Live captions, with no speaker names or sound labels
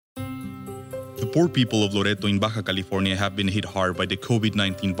The poor people of Loreto in Baja California have been hit hard by the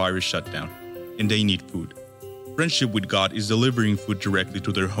COVID-19 virus shutdown, and they need food. Friendship with God is delivering food directly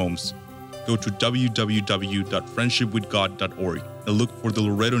to their homes. Go to www.friendshipwithgod.org and look for the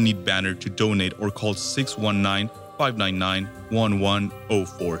Loreto Need banner to donate or call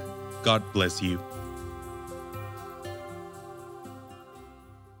 619-599-1104. God bless you.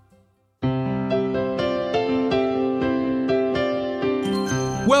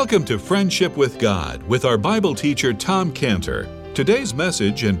 Welcome to Friendship with God with our Bible teacher Tom Cantor. Today's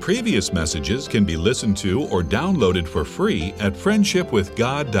message and previous messages can be listened to or downloaded for free at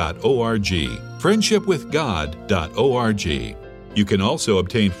friendshipwithgod.org. friendshipwithgod.org. You can also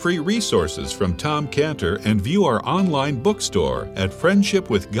obtain free resources from Tom Cantor and view our online bookstore at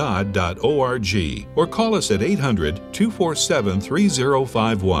friendshipwithgod.org or call us at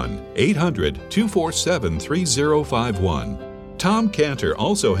 800-247-3051, 800-247-3051. Tom Cantor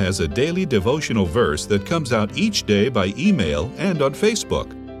also has a daily devotional verse that comes out each day by email and on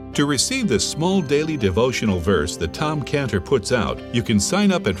Facebook. To receive this small daily devotional verse that Tom Cantor puts out, you can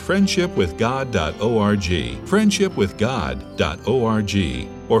sign up at friendshipwithgod.org, friendshipwithgod.org,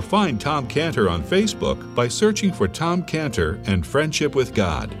 or find Tom Cantor on Facebook by searching for Tom Cantor and Friendship with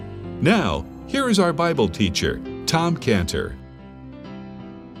God. Now, here is our Bible teacher, Tom Cantor.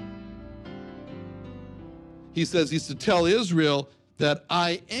 He says he's to tell Israel that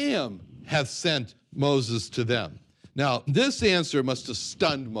I am hath sent Moses to them. Now, this answer must have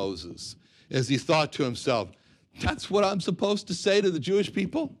stunned Moses as he thought to himself, that's what I'm supposed to say to the Jewish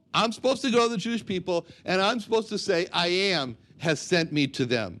people? I'm supposed to go to the Jewish people and I'm supposed to say, I am has sent me to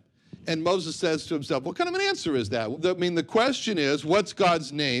them. And Moses says to himself, what kind of an answer is that? I mean, the question is, what's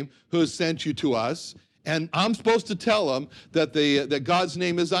God's name who has sent you to us? And I'm supposed to tell them that God's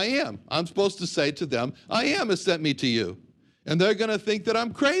name is I am. I'm supposed to say to them, I am has sent me to you. And they're going to think that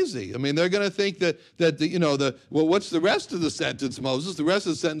I'm crazy. I mean, they're going to think well, what's the rest of the sentence, Moses? The rest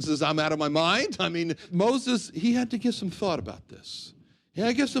of the sentence is, I'm out of my mind. I mean, Moses, he had to give some thought about this. He had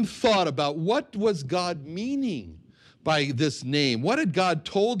to give some thought about what was God meaning by this name. What had God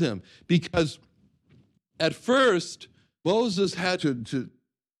told him? Because at first, Moses had to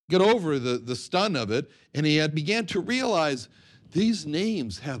get over the stun of it, and he had began to realize these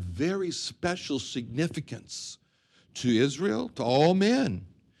names have very special significance to Israel, to all men.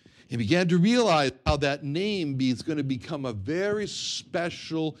 He began to realize how that name is going to become a very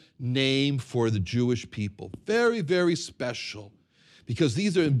special name for the Jewish people. Very, very special. Because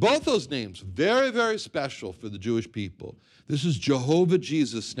these are, in both those names, very, very special for the Jewish people. This is Jehovah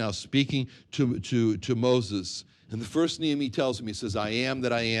Jesus now speaking to Moses. And the first name he tells him, he says, I am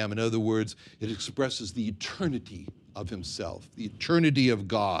that I am. In other words, it expresses the eternity of himself, the eternity of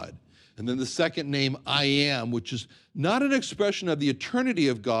God. And then the second name, I am, which is not an expression of the eternity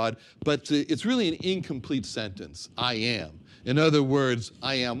of God, but it's really an incomplete sentence. I am. In other words,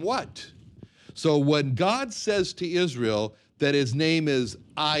 I am what? So when God says to Israel that his name is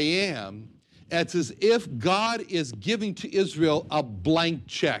I am, it's as if God is giving to Israel a blank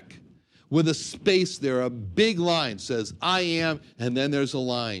check with a space there, a big line says, I am, and then there's a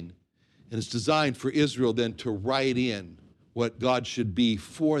line. And it's designed for Israel then to write in what God should be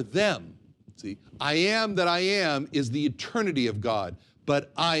for them. See, I am that I am is the eternity of God,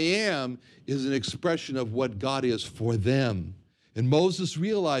 but I am is an expression of what God is for them. And Moses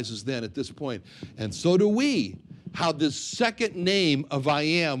realizes then at this point, and so do we, how this second name of I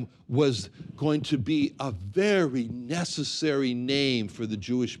am was going to be a very necessary name for the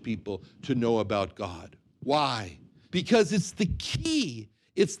Jewish people to know about God. Why? Because it's the key.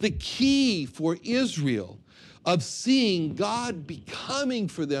 It's the key for Israel of seeing God becoming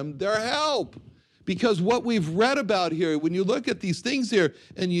for them their help. Because what we've read about here, when you look at these things here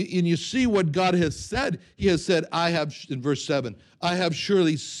and you see what God has said, he has said, I have, in verse 7, I have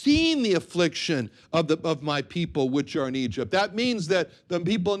surely seen the affliction of my people which are in Egypt. That means that the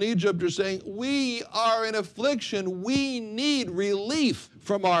people in Egypt are saying, we are in affliction. We need relief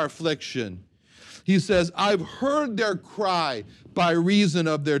from our affliction. He says, I've heard their cry by reason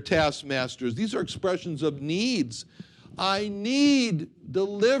of their taskmasters. These are expressions of needs. I need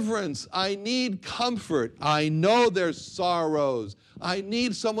deliverance. I need comfort. I know their sorrows. I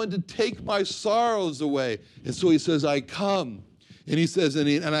need someone to take my sorrows away. And so he says, I come. And he says,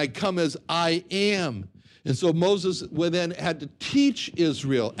 and I come as I am. And so Moses then had to teach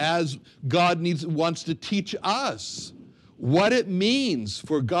Israel, as God wants to teach us, what it means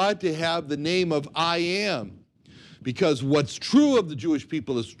for God to have the name of I am. Because what's true of the Jewish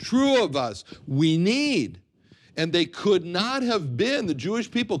people is true of us. We need. And they could not have been, the Jewish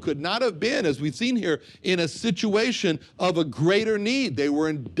people could not have been, as we've seen here, in a situation of a greater need. They were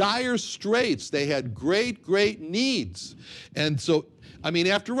in dire straits. They had great, great needs. And so,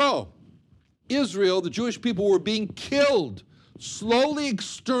 after all, Israel, the Jewish people, were being killed, slowly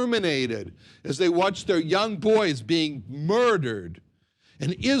exterminated as they watched their young boys being murdered.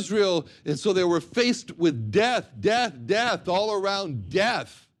 And so they were faced with death, all around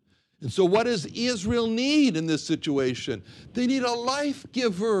death. And so what does Israel need in this situation? They need a life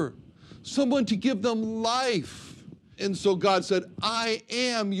giver, someone to give them life. And so God said, I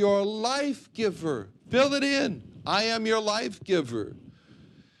am your life giver. Fill it in. I am your life giver.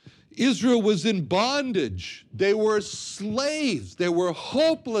 Israel was in bondage. They were slaves. They were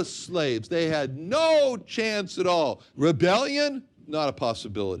hopeless slaves. They had no chance at all. Rebellion? Not a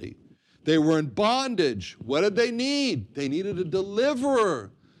possibility. They were in bondage. What did they need? They needed a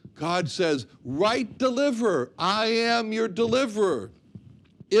deliverer. God says, right deliverer. I am your deliverer.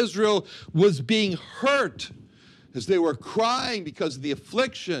 Israel was being hurt as they were crying because of the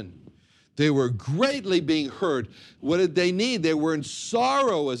affliction. They were greatly being hurt. What did they need? They were in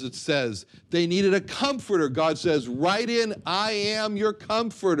sorrow, as it says. They needed a comforter. God says, right in, I am your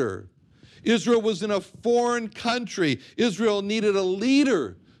comforter. Israel was in a foreign country. Israel needed a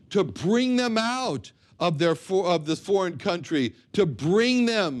leader to bring them out of this foreign country, to bring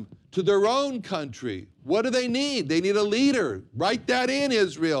them to their own country. What do they need? They need a leader. Write that in,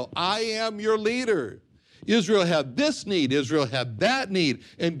 Israel. I am your leader. Israel had this need, Israel had that need,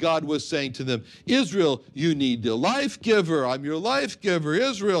 and God was saying to them, Israel, you need a life giver, I'm your life giver.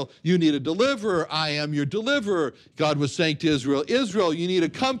 Israel, you need a deliverer, I am your deliverer. God was saying to Israel, Israel, you need a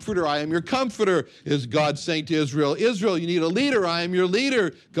comforter, I am your comforter. Is God saying to Israel, Israel, you need a leader, I am your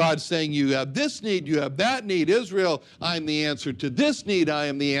leader. God saying, you have this need, you have that need. Israel, I'm the answer to this need, I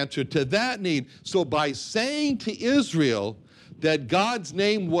am the answer to that need. So by saying to Israel that God's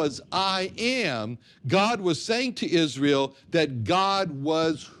name was I am, God was saying to Israel that God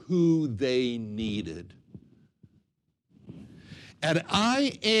was who they needed. And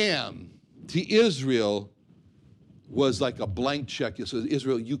I am to Israel was like a blank check. It says,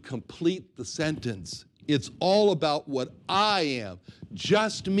 Israel, you complete the sentence. It's all about what I am,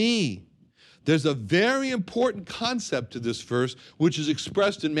 just me. There's a very important concept to this verse, which is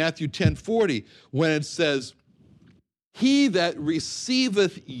expressed in Matthew 10:40, when it says, he that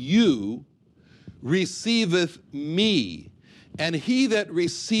receiveth you receiveth me, and he that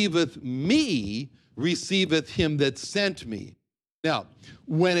receiveth me receiveth him that sent me. Now,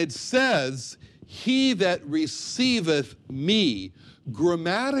 when it says, he that receiveth me,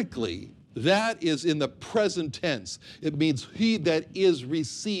 grammatically, that is in the present tense. It means he that is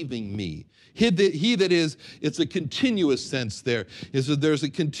receiving me. He that is, it's a continuous sense there. There's a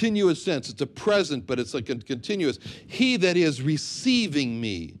continuous sense. It's a present, but it's like a continuous. He that is receiving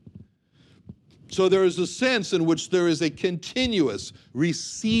me. So there is a sense in which there is a continuous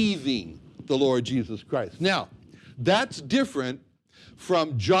receiving the Lord Jesus Christ. Now, that's different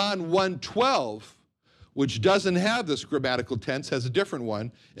from John 1:12, which doesn't have this grammatical tense, has a different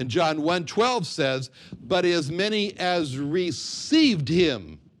one. And John 1:12 says, but as many as received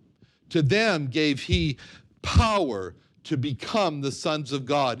him, to them gave he power to become the sons of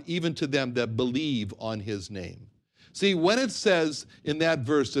God, even to them that believe on his name. See, when it says in that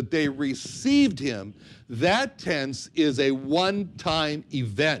verse that they received him, that tense is a one-time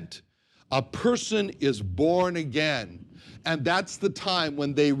event. A person is born again. And that's the time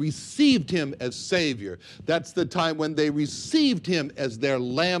when they received him as Savior. That's the time when they received him as their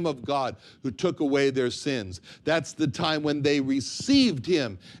Lamb of God who took away their sins. That's the time when they received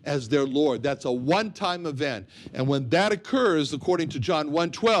him as their Lord. That's a one-time event. And when that occurs, according to John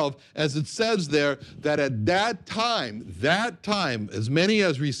 1:12, as it says there, that at that time, as many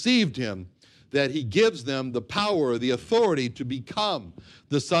as received him, that he gives them the power, the authority to become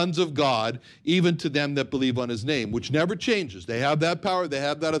the sons of God, even to them that believe on his name, which never changes. They have that power, they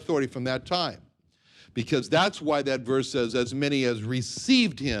have that authority from that time. Because that's why that verse says, as many as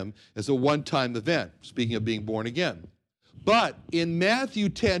received him, as a one-time event, speaking of being born again. But in Matthew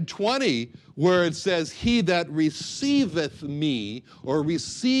 10:20, where it says, he that receiveth me, or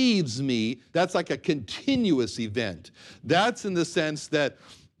receives me, that's like a continuous event. That's in the sense that,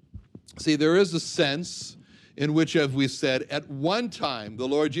 see, there is a sense in which, as we said, at one time the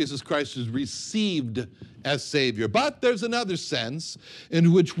Lord Jesus Christ is received as Savior. But there's another sense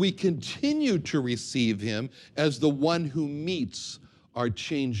in which we continue to receive him as the one who meets our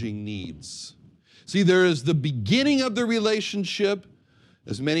changing needs. See, there is the beginning of the relationship,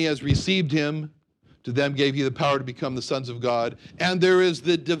 as many as received him, to them gave he the power to become the sons of God. And there is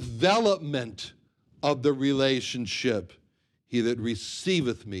the development of the relationship. He that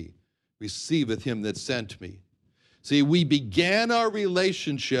receiveth me, receiveth him that sent me. See, we began our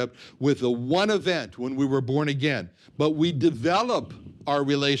relationship with the one event when we were born again, but we develop our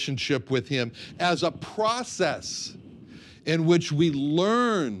relationship with him as a process in which we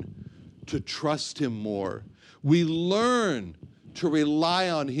learn to trust him more. We learn to rely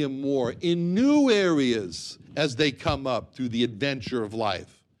on him more in new areas as they come up through the adventure of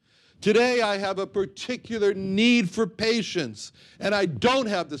life. Today, I have a particular need for patience, and I don't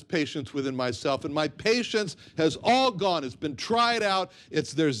have this patience within myself, and my patience has all gone. It's been tried out.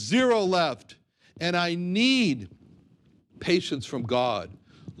 There's zero left, and I need patience from God.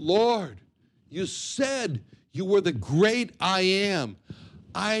 Lord, you said you were the great I am.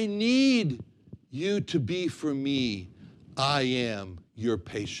 I need you to be for me. I am your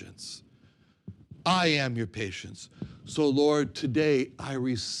patience. I am your patience. So, Lord, today I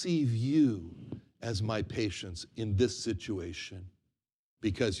receive you as my patience in this situation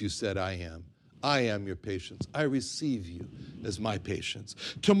because you said I am. I am your patience. I receive you as my patience.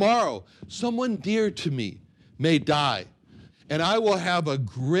 Tomorrow, someone dear to me may die, and I will have a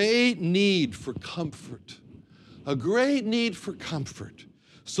great need for comfort. A great need for comfort.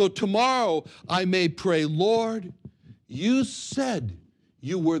 So tomorrow I may pray, Lord, you said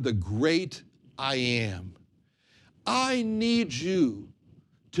you were the great I am. I need you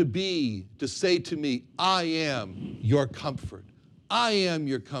to say to me, I am your comfort. I am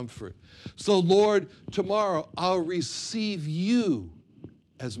your comfort. So Lord, tomorrow I'll receive you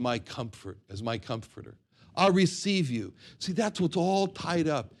as my comfort, as my comforter. I'll receive you. See, that's what's all tied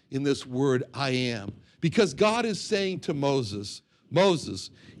up in this word, I am. Because God is saying to Moses,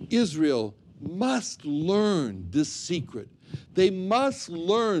 Israel must learn this secret. They must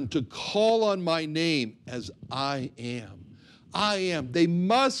learn to call on my name as I am. I am. They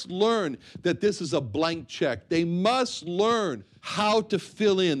must learn that this is a blank check. They must learn how to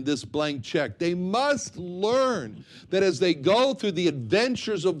fill in this blank check. They must learn that as they go through the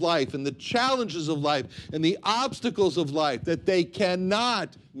adventures of life and the challenges of life and the obstacles of life, that they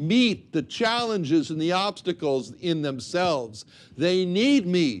cannot meet the challenges and the obstacles in themselves. They need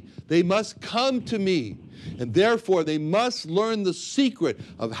me. They must come to me. And therefore, they must learn the secret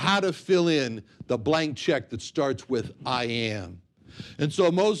of how to fill in the blank check that starts with I am. And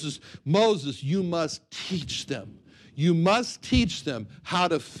so Moses, you must teach them. You must teach them how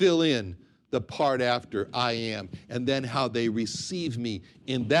to fill in the part after I am, and then how they receive me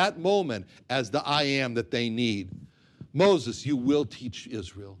in that moment as the I am that they need. Moses, you will teach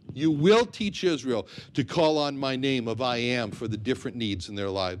Israel. You will teach Israel to call on my name of I am for the different needs in their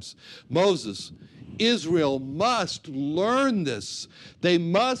lives. Moses, Israel must learn this. They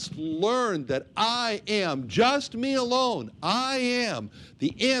must learn that I am, just me alone, I am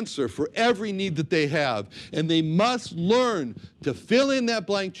the answer for every need that they have. And they must learn to fill in that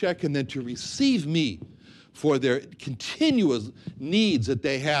blank check and then to receive me for their continuous needs that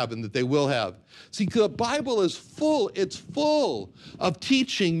they have and that they will have. See, the Bible is full, it's full of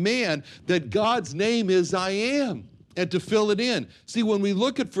teaching man that God's name is I am, and to fill it in. See, when we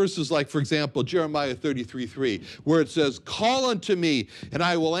look at verses like, for example, Jeremiah 33:3, where it says, call unto me, and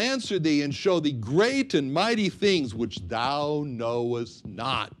I will answer thee and show thee great and mighty things which thou knowest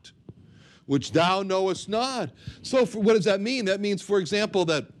not. Which thou knowest not. So what does that mean? That means, for example,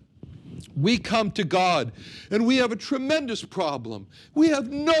 that we come to God and we have a tremendous problem. We have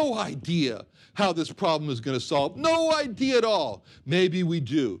no idea how this problem is going to solve. No idea at all. Maybe we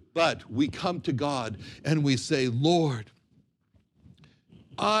do, but we come to God and we say, Lord,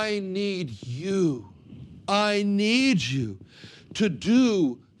 I need you. I need you to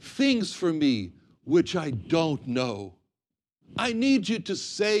do things for me which I don't know. I need you to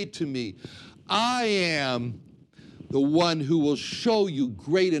say to me, I am the one who will show you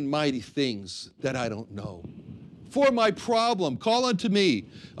great and mighty things that I don't know. For my problem, call unto me.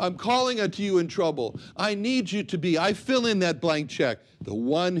 I'm calling unto you in trouble. I need you to be, I fill in that blank check, the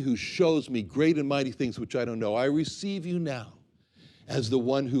one who shows me great and mighty things which I don't know. I receive you now as the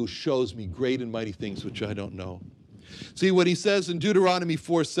one who shows me great and mighty things which I don't know. See what he says in Deuteronomy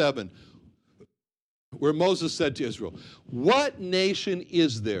 4:7, where Moses said to Israel, what nation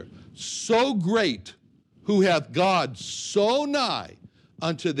is there so great who hath God so nigh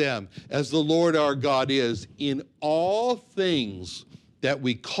unto them as the Lord our God is in all things that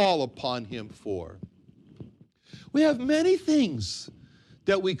we call upon him for? We have many things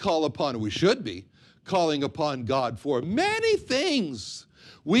that we call upon, we should be calling upon God for. Many things.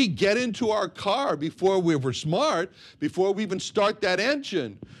 We get into our car before we were smart, before we even start that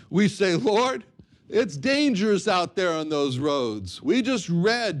engine. We say, Lord, It's dangerous out there on those roads. We just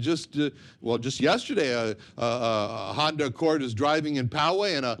read just yesterday, a Honda Accord is driving in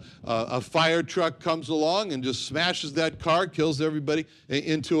Poway, and a fire truck comes along and just smashes that car, kills everybody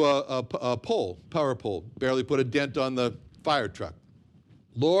into a power pole. Barely put a dent on the fire truck.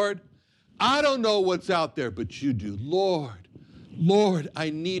 Lord, I don't know what's out there, but you do. Lord, I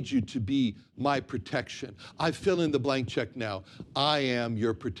need you to be my protection. I fill in the blank check now. I am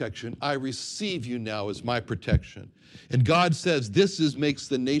your protection. I receive you now as my protection. And God says, makes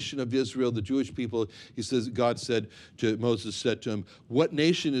the nation of Israel, the Jewish people, he says, Moses said to him, what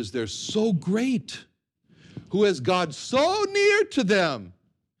nation is there so great, who has God so near to them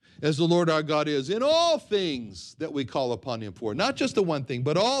as the Lord our God is in all things that we call upon him for? Not just the one thing,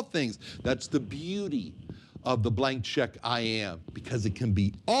 but all things. That's the beauty of the blank check I am, because it can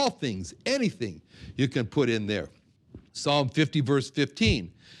be all things, anything you can put in there. Psalm 50, verse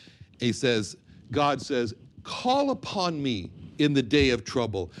 15, God says, call upon me in the day of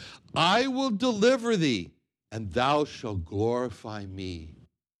trouble. I will deliver thee, and thou shalt glorify me.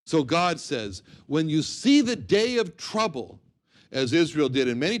 So God says, when you see the day of trouble, as Israel did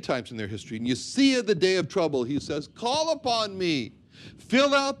in many times in their history, and you see the day of trouble, he says, call upon me.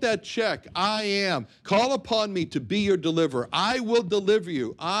 Fill out that check. I am. Call upon me to be your deliverer. I will deliver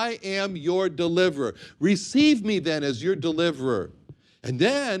you. I am your deliverer. Receive me then as your deliverer. And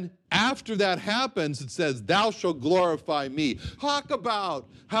then after that happens, it says, thou shalt glorify me. Talk about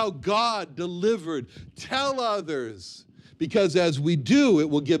how God delivered. Tell others. Because as we do, it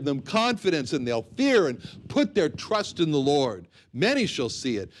will give them confidence, and they'll fear and put their trust in the Lord. Many shall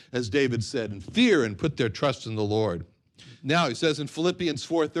see it, as David said, and fear and put their trust in the Lord. Now, he says in Philippians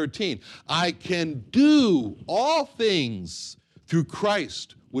 4:13, I can do all things through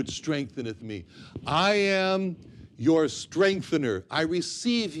Christ, which strengtheneth me. I am your strengthener. I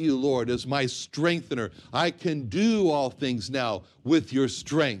receive you, Lord, as my strengthener. I can do all things now with your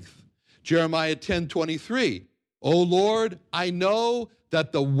strength. Jeremiah 10:23, O Lord, I know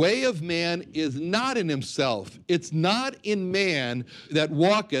that the way of man is not in himself. It's not in man that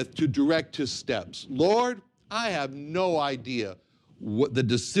walketh to direct his steps. Lord, I have no idea what the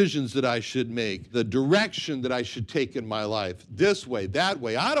decisions that I should make, the direction that I should take in my life, this way, that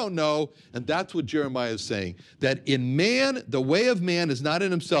way. I don't know. And that's what Jeremiah is saying, that in man, the way of man is not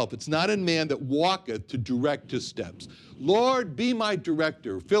in himself. It's not in man that walketh to direct his steps. Lord, be my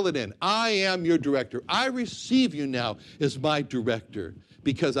director. Fill it in. I am your director. I receive you now as my director,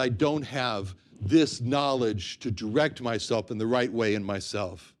 because I don't have this knowledge to direct myself in the right way in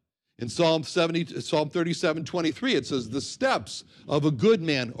myself. In Psalm 37:23, it says, the steps of a good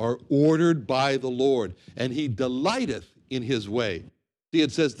man are ordered by the Lord, and he delighteth in his way. See,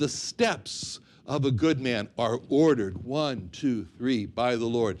 it says the steps of a good man are ordered, 1, 2, 3, by the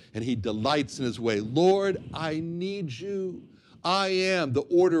Lord, and he delights in his way. Lord, I need you. I am the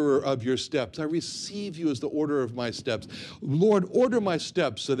orderer of your steps. I receive you as the orderer of my steps. Lord, order my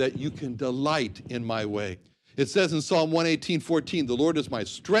steps so that you can delight in my way. It says in Psalm 118:14, the Lord is my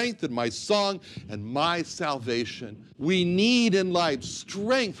strength and my song and my salvation. We need in life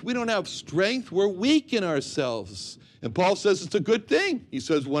strength. We don't have strength. We're weak in ourselves. And Paul says it's a good thing. He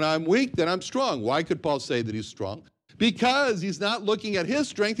says, when I'm weak, then I'm strong. Why could Paul say that he's strong? Because he's not looking at his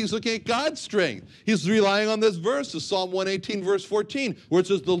strength, he's looking at God's strength. He's relying on this verse of Psalm 118, verse 14, where it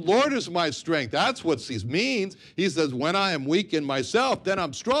says, the Lord is my strength. That's what he means. He says, when I am weak in myself, then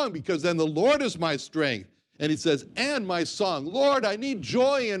I'm strong, because then the Lord is my strength. And he says, and my song. Lord, I need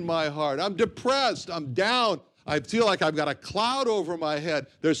joy in my heart. I'm depressed. I'm down. I feel like I've got a cloud over my head.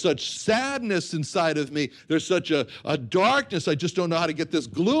 There's such sadness inside of me. There's such a darkness. I just don't know how to get this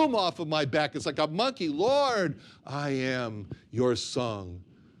gloom off of my back. It's like a monkey. Lord, I am your song.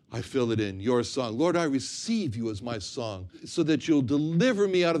 I fill it in, your song. Lord, I receive you as my song, so that you'll deliver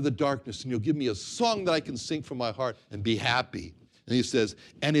me out of the darkness, and you'll give me a song that I can sing from my heart and be happy. And he says,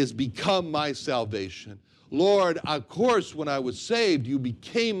 and has become my salvation. Lord, of course, when I was saved, you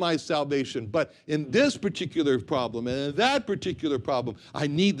became my salvation. But in this particular problem and in that particular problem, I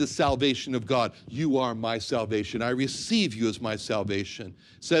need the salvation of God. You are my salvation. I receive you as my salvation.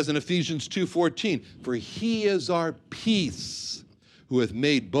 It says in Ephesians 2:14, for he is our peace, who hath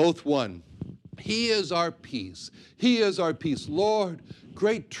made both one. He is our peace. He is our peace. Lord,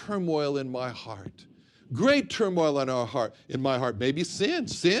 great turmoil in my heart. Great turmoil in my heart. Maybe sin.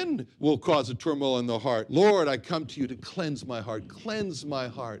 Sin will cause a turmoil in the heart. Lord, I come to you to cleanse my heart. Cleanse my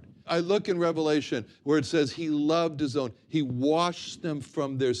heart. I look in Revelation where it says he loved his own. He washed them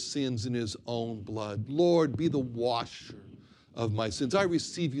from their sins in his own blood. Lord, be the washer of my sins. I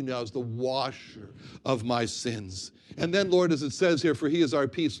receive you now as the washer of my sins. And then, Lord, as it says here, for he is our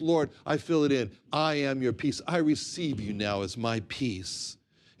peace. Lord, I fill it in. I am your peace. I receive you now as my peace.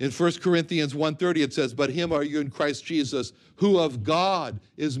 In 1 Corinthians 1:30, it says, but him are you in Christ Jesus, who of God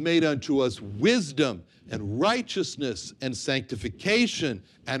is made unto us wisdom and righteousness and sanctification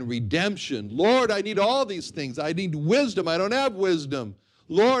and redemption. Lord, I need all these things. I need wisdom. I don't have wisdom.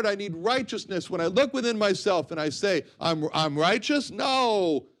 Lord, I need righteousness. When I look within myself and I say, I'm righteous?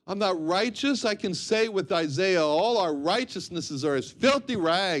 No, I'm not righteous. I can say with Isaiah, all our righteousnesses are as filthy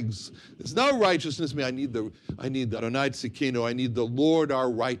rags. There's no righteousness in me. I need the Adonai Tzidkenu. I need the Lord our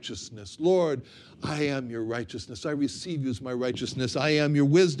righteousness. Lord, I am your righteousness. I receive you as my righteousness. I am your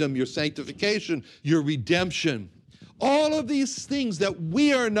wisdom, your sanctification, your redemption. All of these things that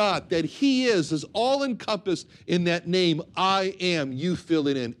we are not, that he is all encompassed in that name, I am. You fill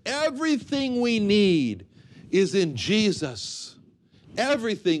it in. Everything we need is in Jesus.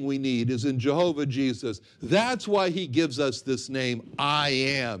 Everything we need is in Jehovah Jesus. That's why he gives us this name, I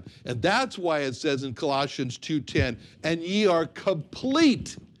am. And that's why it says in Colossians 2:10, and ye are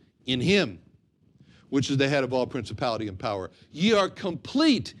complete in him, which is the head of all principality and power. Ye are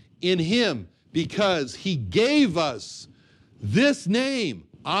complete in him because he gave us this name,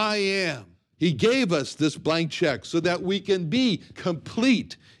 I am. He gave us this blank check so that we can be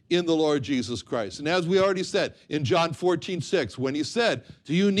complete in the Lord Jesus Christ. And as we already said in John 14:6, when he said,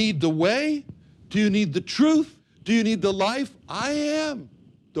 do you need the way? Do you need the truth? Do you need the life? I am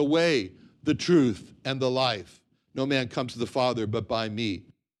the way, the truth, and the life. No man comes to the Father but by me.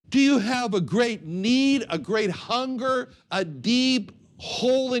 Do you have a great need, a great hunger, a deep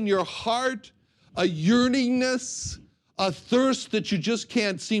hole in your heart, a yearningness, a thirst that you just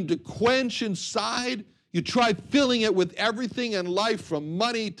can't seem to quench inside? You try filling it with everything in life, from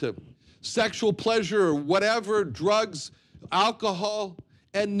money to sexual pleasure or whatever, drugs, alcohol,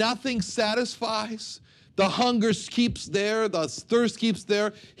 and nothing satisfies. The hunger keeps there, the thirst keeps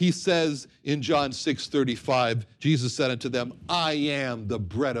there. He says in John 6:35, Jesus said unto them, I am the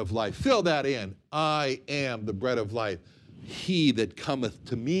bread of life. Fill that in. I am the bread of life. He that cometh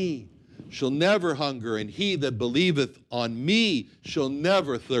to me shall never hunger, and he that believeth on me shall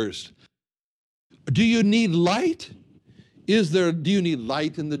never thirst. Do you need light? Do you need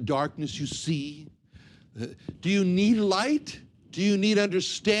light in the darkness you see? Do you need light? Do you need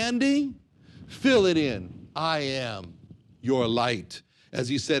understanding? Fill it in. I am your light. As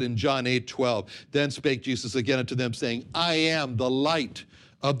he said in John 8:12, then spake Jesus again unto them, saying, I am the light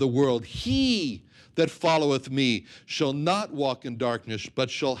of the world. He that followeth me shall not walk in darkness, but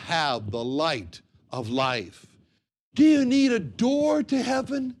shall have the light of life. Do you need a door to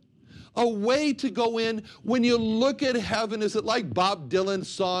heaven? A way to go in? When you look at heaven, is it like Bob Dylan's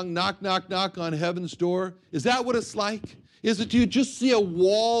song, knock, knock, knock on heaven's door? Is that what it's like? Do you just see a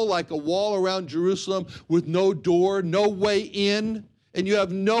wall, like a wall around Jerusalem with no door, no way in? And you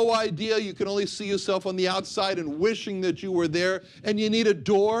have no idea, you can only see yourself on the outside and wishing that you were there, and you need a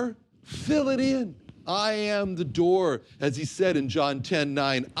door? Fill it in. I am the door, as he said in John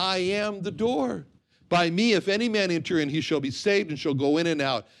 10:9. I am the door. By me, if any man enter in, he shall be saved and shall go in and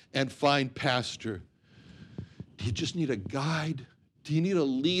out and find pasture. Do you just need a guide? Do you need a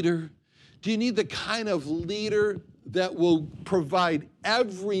leader? Do you need the kind of leader that will provide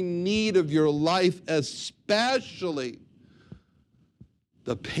every need of your life, especially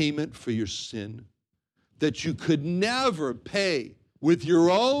the payment for your sin that you could never pay with your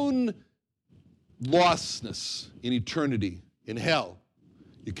own lostness in eternity, in hell?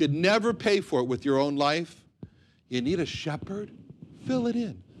 You could never pay for it with your own life. You need a shepherd? Fill it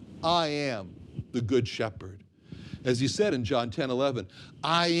in. I am the good shepherd. As he said in John 10:11,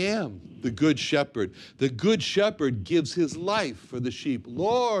 I am the good shepherd. The good shepherd gives his life for the sheep.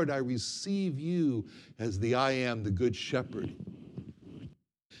 Lord, I receive you as the I am the good shepherd.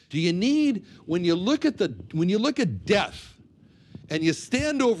 Do you need, when you look at death and you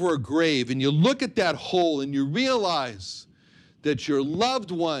stand over a grave and you look at that hole and you realize that your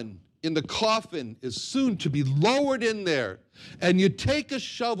loved one in the coffin is soon to be lowered in there, and you take a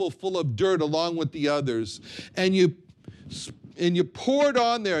shovel full of dirt along with the others, and you pour it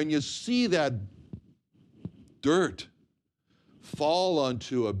on there, and you see that dirt fall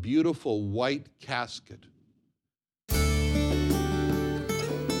onto a beautiful white casket.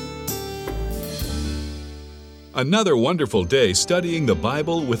 Another wonderful day studying the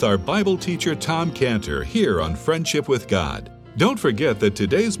Bible with our Bible teacher Tom Cantor here on Friendship with God. Don't forget that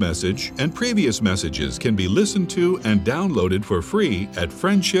today's message and previous messages can be listened to and downloaded for free at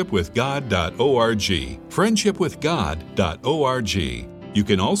friendshipwithgod.org. Friendshipwithgod.org. You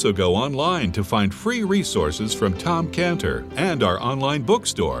can also go online to find free resources from Tom Cantor and our online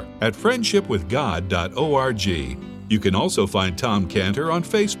bookstore at friendshipwithgod.org. You can also find Tom Cantor on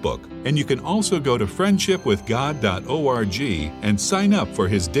Facebook, and you can also go to friendshipwithgod.org and sign up for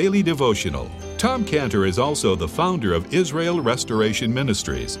his daily devotional. Tom Cantor is also the founder of Israel Restoration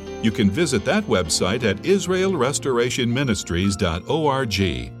Ministries. You can visit that website at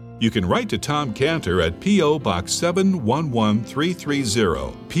israelrestorationministries.org. You can write to Tom Cantor at P.O. Box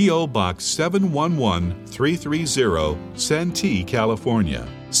 711330, P.O. Box 711330, Santee, California.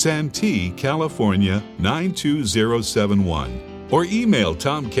 Santee, California 92071. Or email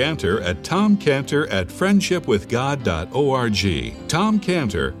Tom Cantor at tomcantor@friendshipwithgod.org. Tom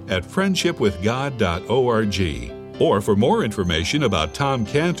Cantor at friendshipwithgod.org. Or for more information about Tom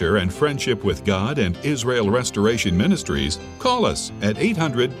Cantor and Friendship with God and Israel Restoration Ministries, call us at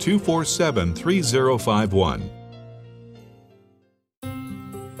 800-247-3051.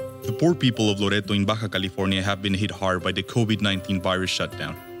 The poor people of Loreto in Baja California have been hit hard by the COVID-19 virus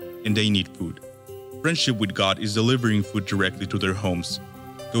shutdown, and they need food. Friendship with God is delivering food directly to their homes.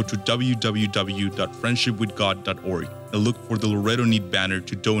 Go to www.friendshipwithgod.org and look for the Loreto Need banner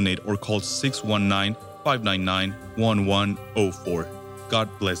to donate or call 619-599-1104. God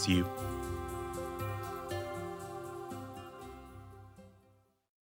bless you.